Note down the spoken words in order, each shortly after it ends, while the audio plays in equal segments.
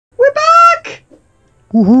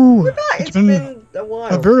Woohoo! We're back! It's It's been a a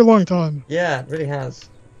while. very long time. Yeah, it really has.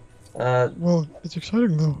 Well, it's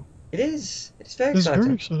exciting though. It is. It's very It's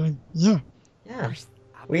very exciting. exciting. Yeah. Yeah.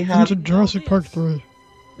 We Into have... Jurassic Park 3.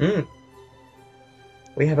 Mm,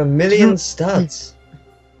 we have 1,000,000 studs.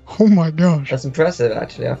 Oh my gosh. That's impressive,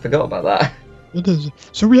 actually. I forgot about that. It is.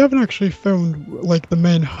 So we haven't actually found, like, the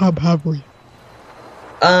main hub, have we?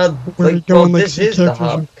 Where we go well, and, like, this see is the characters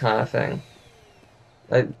hub kind of thing.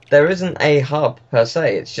 Like, there isn't a hub per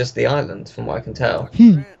se. It's just the island, from what I can tell.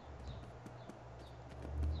 I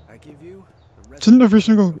give you the rest. Isn't every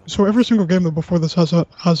single game that before this has had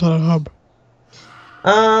a hub?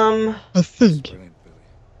 I think.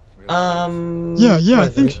 Yeah, I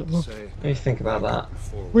think so. Let me think about that.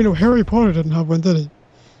 Wait, no, Harry Potter didn't have one, did he?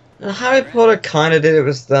 Harry Potter kind of did. It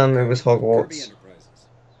was Hogwarts.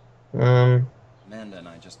 Amanda and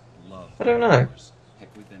I just love. I don't know.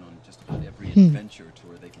 Heck, we've been on just about every adventure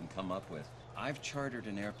tour they can come up with. I've chartered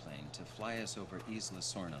an airplane to fly us over Isla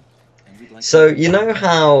Sorna, and we'd like. So you know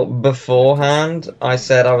how beforehand I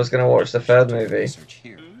said I was going to watch the third movie?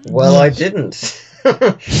 Well, I didn't. Oh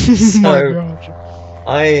my gosh.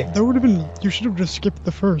 That would have been. You should have just skipped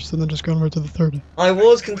the first and then just gone right to the third. I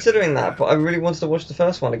was considering that, but I really wanted to watch the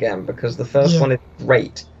first one again because the first one is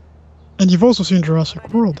great. And you've also seen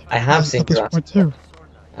Jurassic World. I have seen Jurassic World too.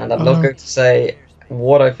 And I'm not going to say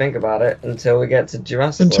what I think about it until we get to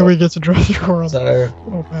Jurassic World. Until we get to Jurassic World. So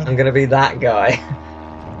I'm going to be that guy.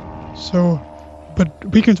 So, but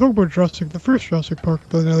we can talk about the first Jurassic Park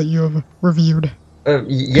that you have reviewed.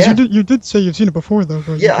 Yeah. You did say you've seen it before though,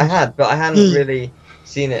 right? Yeah, I had, but I hadn't really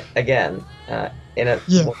seen it again. What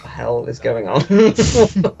the hell is going on?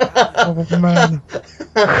 Oh man.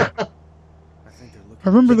 I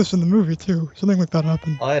remember this in the movie too. Something like that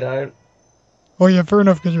happened. I don't. Oh yeah, fair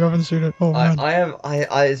enough because you haven't seen it. Oh man. I have.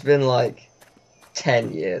 It's been like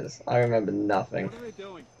 10 years. I remember nothing.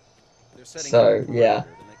 So yeah.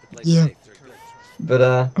 Yeah.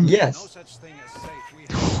 But yes.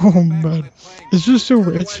 Oh man, it's just so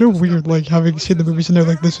weird. Like having seen the movies and now,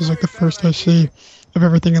 like this is like the first I see of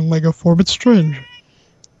everything in Lego form. It's strange.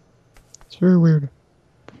 It's very weird.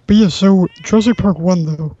 But yeah, so Jurassic Park 1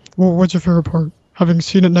 though. Well, what's your favorite part? Having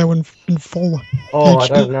seen it now in full. Oh, I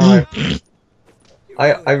don't know.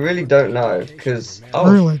 I really don't know because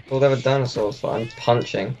really? Well, there were dinosaurs, so I'm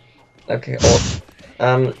punching. Okay.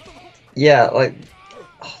 Or, yeah, like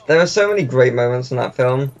there are so many great moments in that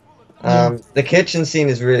film. The kitchen scene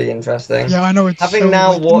is really interesting. Yeah, I know. It's having so,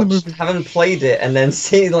 now like, watched, having played it, and then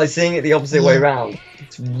seeing it the opposite way around.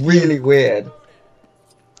 It's really weird.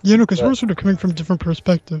 Yeah, no, because we're sort of coming from different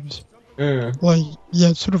perspectives. Like, yeah,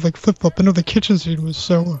 it's sort of like flip-flop. I know the kitchen scene was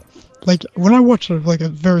so... Like, when I watched it, like,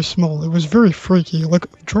 very small, it was very freaky. Like,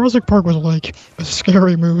 Jurassic Park was, like, a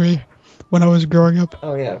scary movie when I was growing up.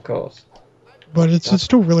 Oh, yeah, of course. But it's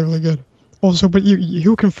still really, really good. Also, but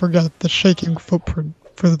you can forget the shaking footprint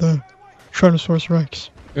for the Tyrannosaurus Rex.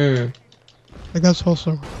 Like, that's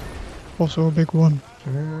also a big one.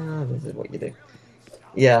 This is what you do.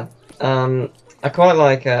 Yeah, I quite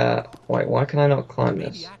like, wait, why can I not climb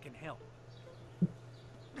this?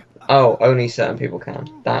 Oh, only certain people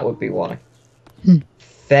can. That would be why.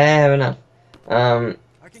 Fair enough.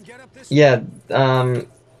 Yeah,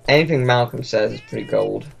 anything Malcolm says is pretty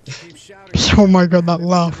gold. Oh my god, that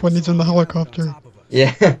laugh when he's in the helicopter.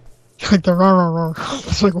 Yeah. Like the rah rah rah.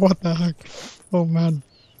 It's like, what the heck? Oh man.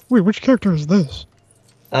 Wait, which character is this?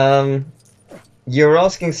 You're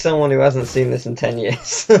asking someone who hasn't seen this in 10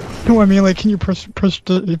 years. No, I mean, like, can you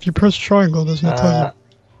if you press triangle, doesn't it tell you?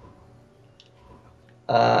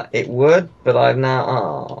 It would, but I've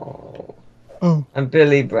now... Oh. I'm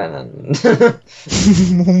Billy Brennan.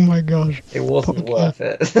 Oh my gosh. It wasn't worth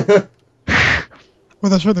it. Well,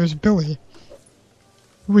 that's right, there's Billy.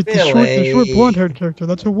 Wait, Billy. the short blonde-haired character,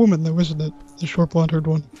 that's a woman though, isn't it? The short blonde-haired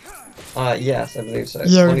one. Yes, I believe so.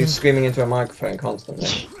 Yeah, One who's screaming into a microphone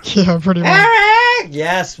constantly. Yeah, pretty much. Eric!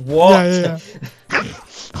 Yes, what? Yeah.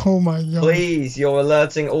 Oh my god. Please, you're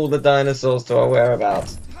alerting all the dinosaurs to our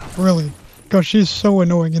whereabouts. Really? Gosh, she's so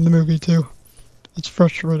annoying in the movie too. It's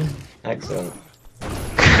frustrating. Excellent.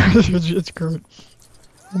 It's great.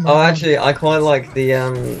 Oh, actually, I quite like the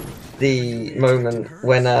moment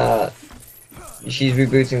when she's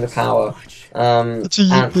rebooting the power. And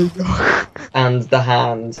the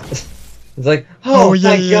hand. It's like, oh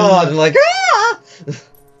my god! I'm like, ah!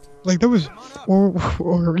 Like that was,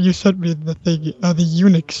 or you sent me the thing, the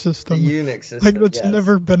Unix system. The Unix system. Like that's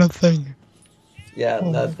never been a thing. Yeah,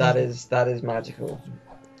 that is magical.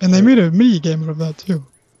 And they made a mini game out of that too.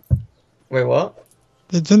 Wait, what?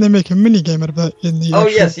 Didn't they make a mini game out of that in the? Oh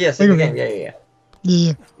yes, in the game. Yeah.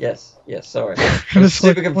 Yeah. Yes, yes, sorry. And I was it's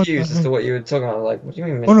like, super what the confused as heck? to what you were talking about. I was like, what do you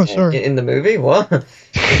mean Oh no, minigame? sorry. In the movie? What?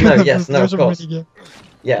 No, yes, no, There's of a course. minigame.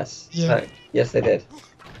 Yes. Yeah. No, yes, they did.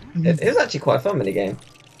 It was actually quite a fun minigame.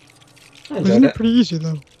 I enjoyed Isn't it it. pretty easy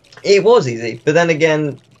though? It was easy, but then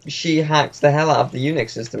again, she hacks the hell out of the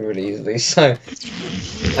Unix system really easily, so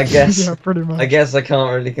I guess Yeah, pretty much. I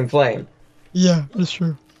can't really complain. Yeah, that's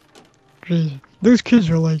true. Jeez. Those kids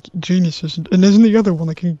are like geniuses, and isn't the other one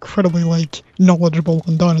like incredibly like knowledgeable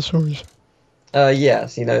on dinosaurs?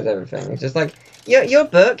 Yes, he knows everything. It's just like, your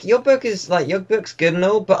book is like, your book's good and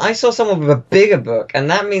all, but I saw someone with a bigger book, and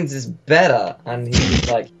that means it's better. And he's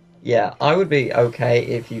just like, yeah, I would be okay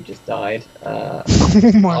if you just died. Oh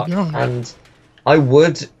my god. And I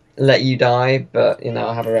would let you die, but, you know,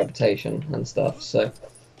 I have a reputation and stuff, so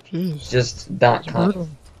Jeez. just That's brutal.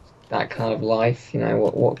 that kind of life, you know,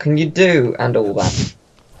 what can you do, and all that.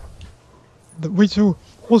 Wait, so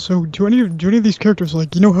also, do any of these characters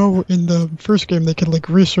like you know how in the first game they could like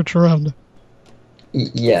research around?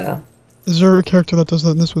 Yeah. Is there a character that does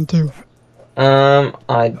that in this one too?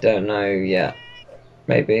 I don't know yet.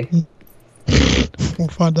 Maybe. We'll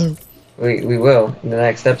find out. We will in the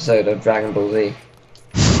next episode of Dragon Ball Z.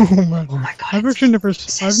 Oh man. Oh my god. I've actually never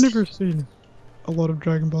seen a lot of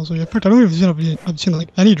Dragon Ball Z. In fact, I don't even I've seen like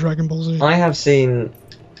any Dragon Ball Z. I have seen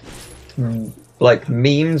like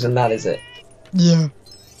memes, and that is it. Yeah.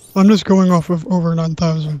 I'm just going off of over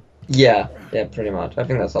 9,000. Yeah, yeah, pretty much. I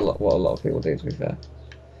think that's what a lot of people do, to be fair.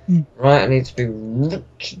 Mm. Right, I need to be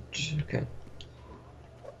Richard. Okay.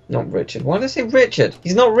 Not Richard. Why did I say Richard?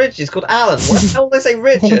 He's not Richard, he's called Alan. Why the hell did I say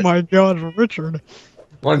Richard? Oh my god, Richard.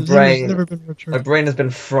 My His name has brain. never been Richard. My brain has been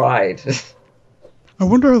fried. I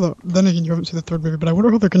wonder how then again, you haven't seen the third movie, but I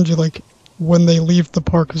wonder how they're gonna do, like, when they leave the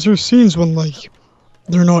park. Because there's scenes when, like,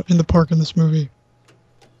 they're not in the park in this movie.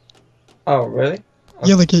 Oh, really? Okay.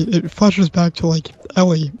 Yeah, like, it flashes back to, like,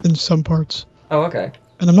 Ellie in some parts. Oh, okay.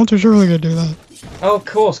 And I'm not too sure how they're gonna do that. Oh, of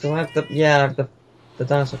course, because I have the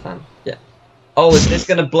dinosaur fan. Yeah. Oh, is this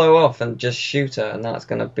gonna blow off and just shoot her, and that's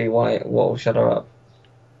gonna be what will shut her up?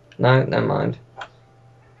 No, never mind.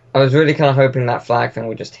 I was really kind of hoping that flag thing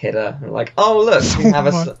would just hit her, and like, oh look, we have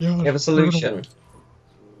we have a solution.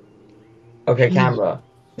 Okay, Jeez. camera,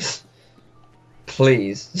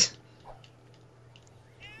 please.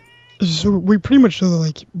 So we pretty much know that,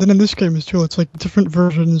 like, then in this game as well, it's like different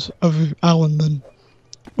versions of Alan then.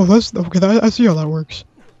 Oh, that's okay. I see how that works.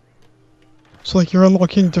 So like you're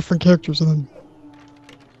unlocking different characters then.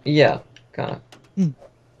 Yeah, kind of.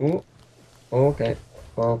 Hmm. Ooh. Okay.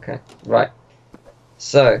 Okay. Right.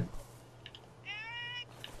 So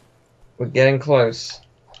we're getting close.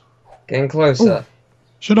 Getting closer. Oh.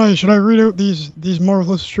 Should I read out these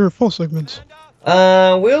marvelous true or false segments?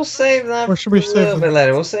 We'll save that Or should we for a save little them? bit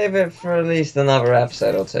later. We'll save it for at least another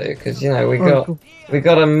episode or two, because you know Alright, cool. we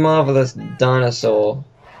got a marvelous dinosaur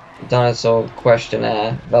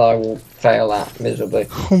questionnaire that I will fail at miserably.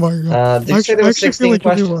 Oh my god. Did you say there were 16 like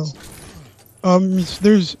you do questions? well.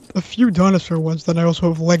 There's a few dinosaur ones, then I also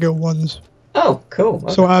have Lego ones. Oh, cool.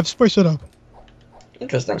 Okay. So I've spiced it up.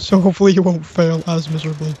 Interesting. So hopefully you won't fail as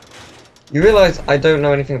miserably. You realise I don't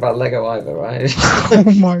know anything about Lego either, right? Oh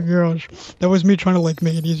my gosh. That was me trying to like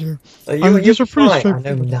make it easier. You're these are pretty fine. I know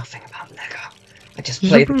straightforward. nothing about Lego. I just These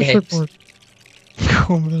play are the pretty games. straightforward.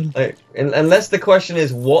 Oh man. Like, unless the question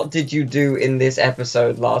is, what did you do in this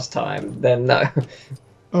episode last time? Then no.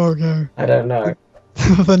 Okay. I don't know.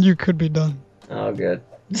 Then you could be done. Oh, good.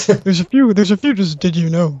 There's a few just did you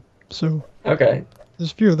know. So Okay.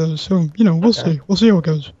 there's a few of those, so you know, we'll Okay. see. We'll see how it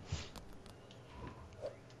goes.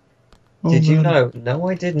 Oh, Did you man. know? No,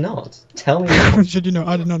 I did not. Tell me. Did you know?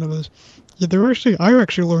 I did not know this. Yeah, I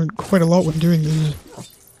actually learned quite a lot when doing these.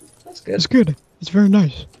 That's good. It's good. It's very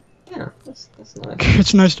nice. Yeah, that's nice.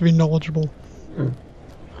 It's nice to be knowledgeable.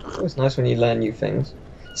 It's always nice when you learn new things.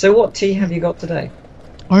 So what tea have you got today?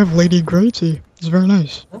 I have Lady Grey tea. It's very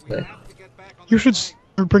nice. Lovely. You should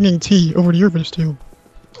start bringing tea over to your place too.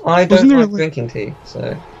 I don't Wasn't there like like- drinking tea,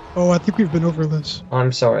 so Oh, I think we've been over this.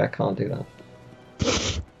 I'm sorry, I can't do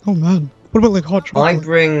that. Oh man. What about like hot I chocolate?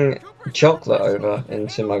 bring chocolate over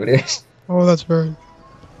into my videos. Oh, that's very...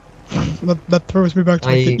 That throws me back to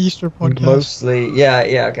like, the Easter podcast. Mostly,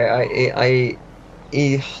 yeah, okay. I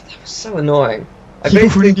that was so annoying. I You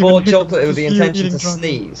basically wouldn't even bought hit- chocolate with the just you intention eating to chocolate.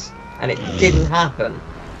 sneeze, and it didn't happen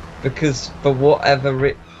because for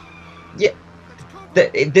whatever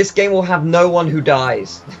this game will have no one who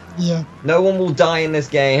dies. Yeah. No one will die in this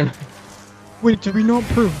game. Wait, did we not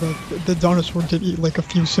prove that the dinosaur did eat like a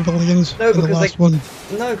few civilians No, in the because last one?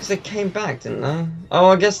 No, because they came back, didn't they? Oh,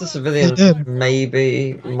 I guess the civilians They did.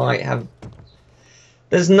 maybe might have.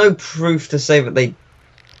 There's no proof to say that they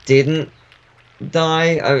didn't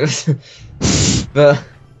die. But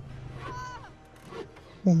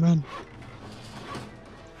Oh man.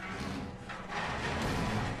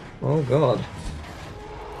 oh god.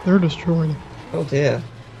 They're destroyed. Oh dear.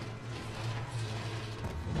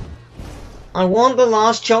 I want the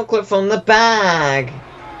last chocolate from the bag.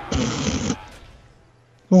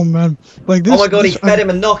 Oh man. Like this. Oh my god, he this, fed him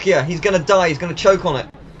a Nokia. He's gonna die. He's gonna choke on it.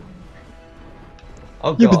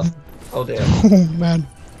 Oh Yeah, god. but, Oh dear. oh man.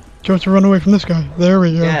 Do you want to run away from this guy? There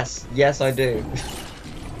we go. Yes. Yes, I do.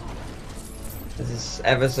 This is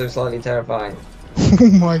ever so slightly terrifying. Oh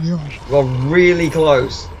my gosh. We're really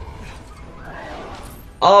close.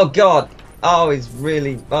 Oh god. Oh, he's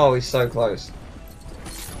really. Oh, he's so close.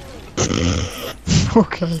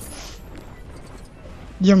 Okay.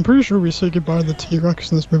 Yeah, I'm pretty sure we say goodbye to the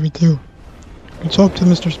T-Rex in this movie too. It's up to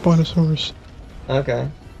Mr. Spinosaurus. Okay.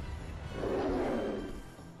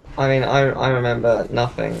 I mean, I remember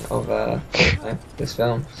nothing of this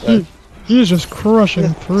film. So. He is just crushing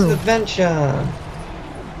It's through. adventure.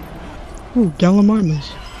 Ooh,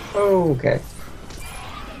 Gallimimus. Okay.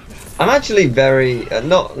 I'm actually very,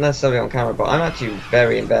 not necessarily on camera, but I'm actually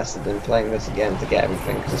very invested in playing this again to get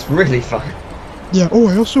everything, because it's really fun. Yeah, oh,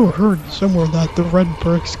 I also heard somewhere that the red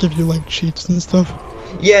bricks give you, like, cheats and stuff.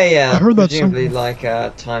 Yeah, I heard that presumably somewhere.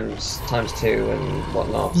 like times 2 and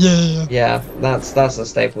whatnot. Yeah. Yeah, that's a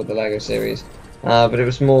staple of the LEGO series. But it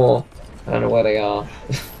was more, I don't know where they are,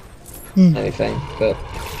 anything, but...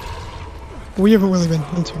 We haven't really been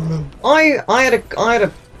into them. I had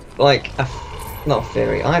a, like, not a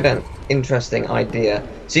theory, I had an interesting idea.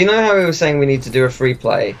 So you know how we were saying we need to do a free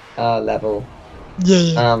play level?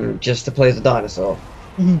 Yeah. Just to play as a dinosaur?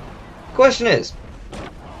 Mm-hmm. Question is,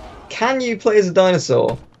 can you play as a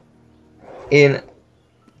dinosaur in,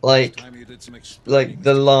 like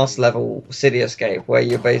the last level City Escape, where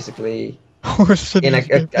you're basically in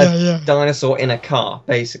a dinosaur in a car,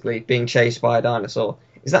 basically, being chased by a dinosaur?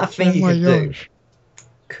 Is that a thing you could do?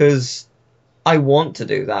 Because I want to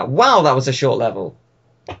do that. Wow, that was a short level.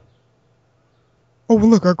 Oh, well,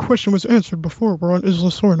 look, our question was answered before. We're on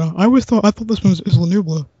Isla Sorna. I thought this one was Isla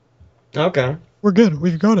Nubla. Okay. We're good.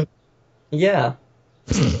 We've got it. Yeah.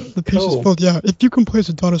 The piece is filled. Yeah, if you can place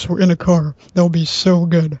a dinosaur in a car, that would be so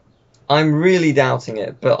good. I'm really doubting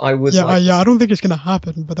it, but I would. Yeah, I don't think it's gonna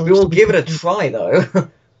happen. But that we will give it a try, though.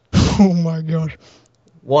 Oh my gosh.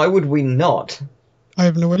 Why would we not? I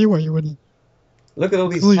have no idea why you wouldn't. Look at all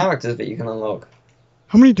these characters that you can unlock.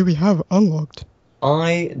 How many do we have unlocked?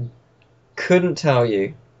 I couldn't tell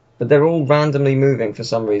you, but they're all randomly moving for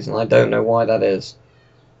some reason. I don't know why that is.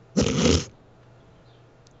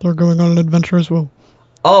 They're going on an adventure as well.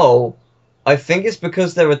 Oh, I think it's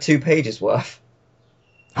because there are 2 pages worth.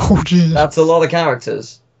 Oh jeez. That's a lot of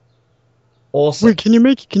characters. Awesome. Wait, can you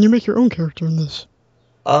make your own character in this?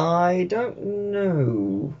 I don't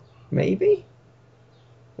know. Maybe?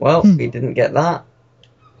 Well, we didn't get that.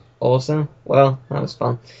 Awesome. Well, that was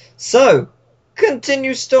fun. So,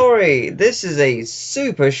 continue story. This is a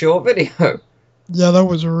super short video. Yeah, that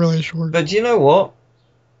was really short. But you know what?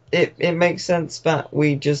 It makes sense that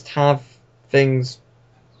we just have things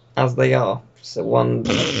as they are. So one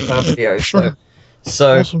per video. Sure.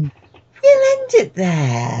 So Awesome. we'll end it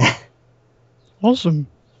there. Awesome.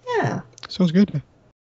 Yeah. Sounds good.